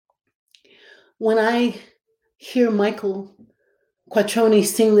When I hear Michael Quattroni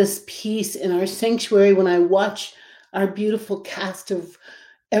sing this piece in our sanctuary, when I watch our beautiful cast of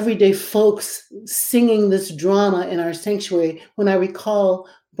everyday folks singing this drama in our sanctuary, when I recall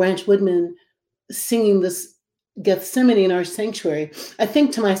Branch Woodman singing this Gethsemane in our sanctuary, I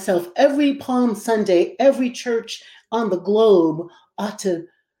think to myself, every Palm Sunday, every church on the globe ought to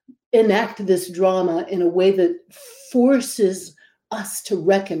enact this drama in a way that forces us to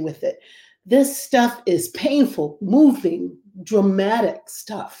reckon with it. This stuff is painful, moving, dramatic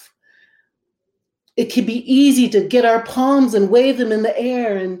stuff. It can be easy to get our palms and wave them in the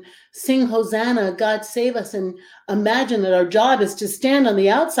air and sing Hosanna, God save us, and imagine that our job is to stand on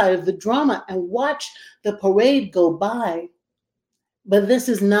the outside of the drama and watch the parade go by. But this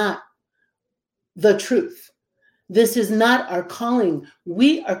is not the truth. This is not our calling.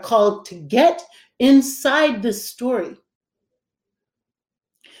 We are called to get inside this story.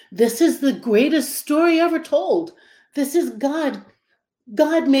 This is the greatest story ever told. This is God.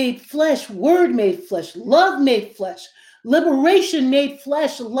 God made flesh, word made flesh, love made flesh, liberation made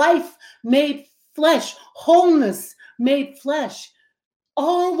flesh, life made flesh, wholeness made flesh,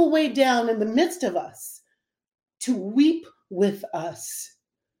 all the way down in the midst of us to weep with us,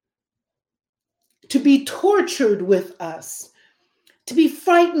 to be tortured with us, to be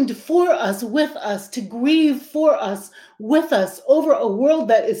frightened for us, with us, to grieve for us, with us, over a world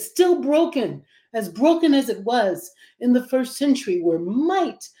that is still broken as it was in the first century, where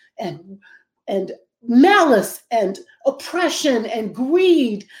might and malice and oppression and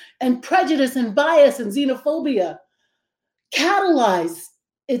greed and prejudice and bias and xenophobia catalyze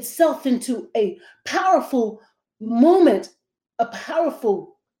itself into a powerful moment, a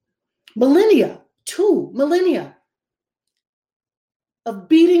powerful millennia, 2 millennia of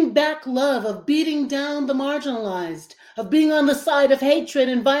beating back love, of beating down the marginalized, of being on the side of hatred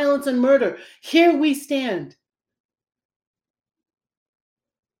and violence and murder. Here we stand,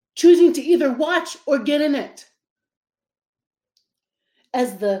 choosing to either watch or get in it.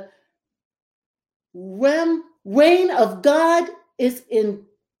 As the reign of God is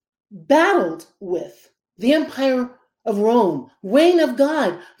battled with the Empire of Rome, reign of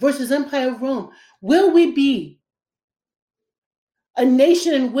God versus Empire of Rome, will we be a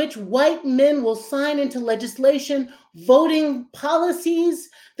nation in which white men will sign into legislation voting policies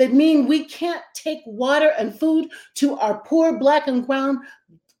that mean we can't take water and food to our poor Black and brown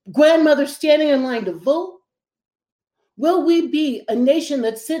grandmothers standing in line to vote? Will we be a nation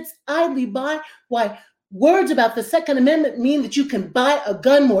that sits idly by while words about the Second Amendment mean that you can buy a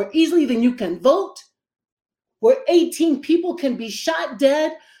gun more easily than you can vote? Where 18 people can be shot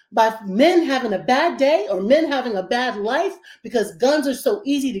dead by men having a bad day or men having a bad life because guns are so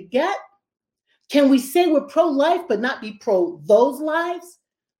easy to get? Can we say we're pro-life but not be pro those lives?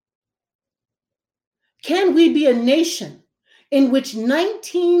 Can we be a nation in which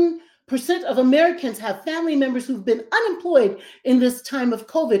 19% of Americans have family members who've been unemployed in this time of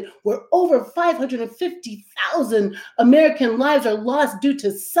COVID, where over 550,000 American lives are lost due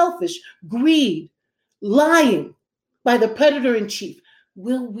to selfish greed, lying by the predator in chief?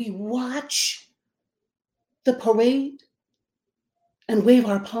 Will we watch the parade and wave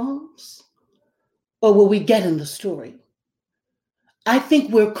our palms? Or will we get in the story? I think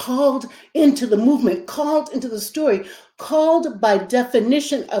we're called into the movement, called into the story, called by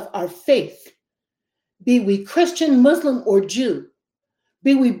definition of our faith. Be we Christian, Muslim, or Jew,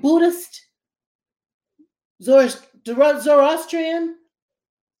 be we Buddhist, Zoroastrian,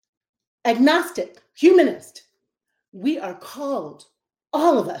 agnostic, humanist, we are called,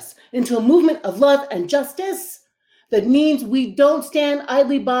 all of us, into a movement of love and justice that means we don't stand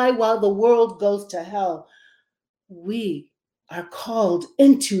idly by while the world goes to hell. We are called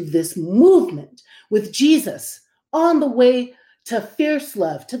into this movement with Jesus on the way to fierce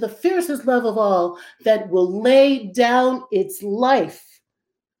love, to the fiercest love of all, that will lay down its life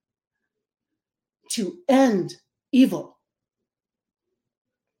to end evil.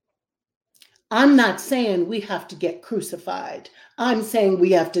 I'm not saying we have to get crucified. I'm saying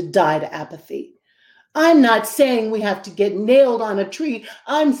we have to die to apathy. I'm not saying we have to get nailed on a tree.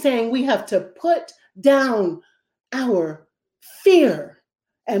 I'm saying we have to put down our fear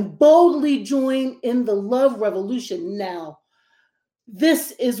and boldly join in the love revolution now.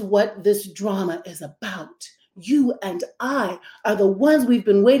 This is what this drama is about. You and I are the ones we've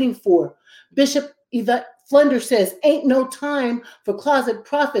been waiting for. Bishop Yvette Flunder says, ain't no time for closet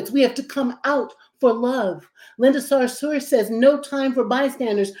prophets. We have to come out for love. Linda Sarsour says, no time for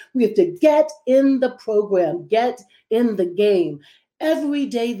bystanders. We have to get in the program, get in the game. Every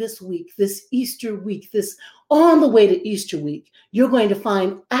day this week, this Easter week, this on the way to Easter week, you're going to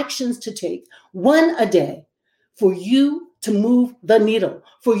find actions to take, one a day, for you to move the needle,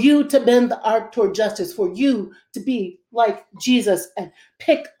 for you to bend the arc toward justice, for you to be like Jesus and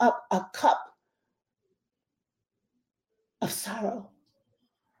pick up a cup of sorrow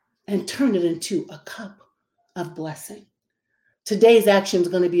and turn it into a cup of blessing. Today's action is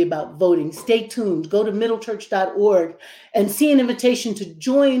going to be about voting. Stay tuned. Go to middlechurch.org and see an invitation to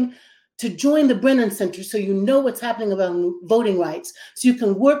join the Brennan Center so you know what's happening about voting rights, so you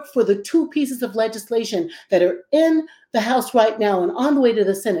can work for the two pieces of legislation that are in the House right now and on the way to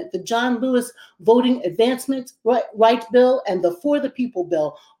the Senate, the John Lewis Voting Advancement Right Bill and the For the People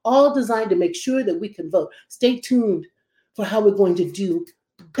Bill, all designed to make sure that we can vote. Stay tuned for how we're going to do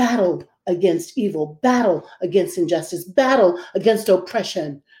battle against evil, battle against injustice, battle against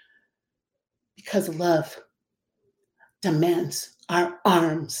oppression, because love demands our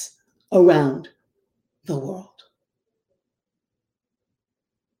arms around the world.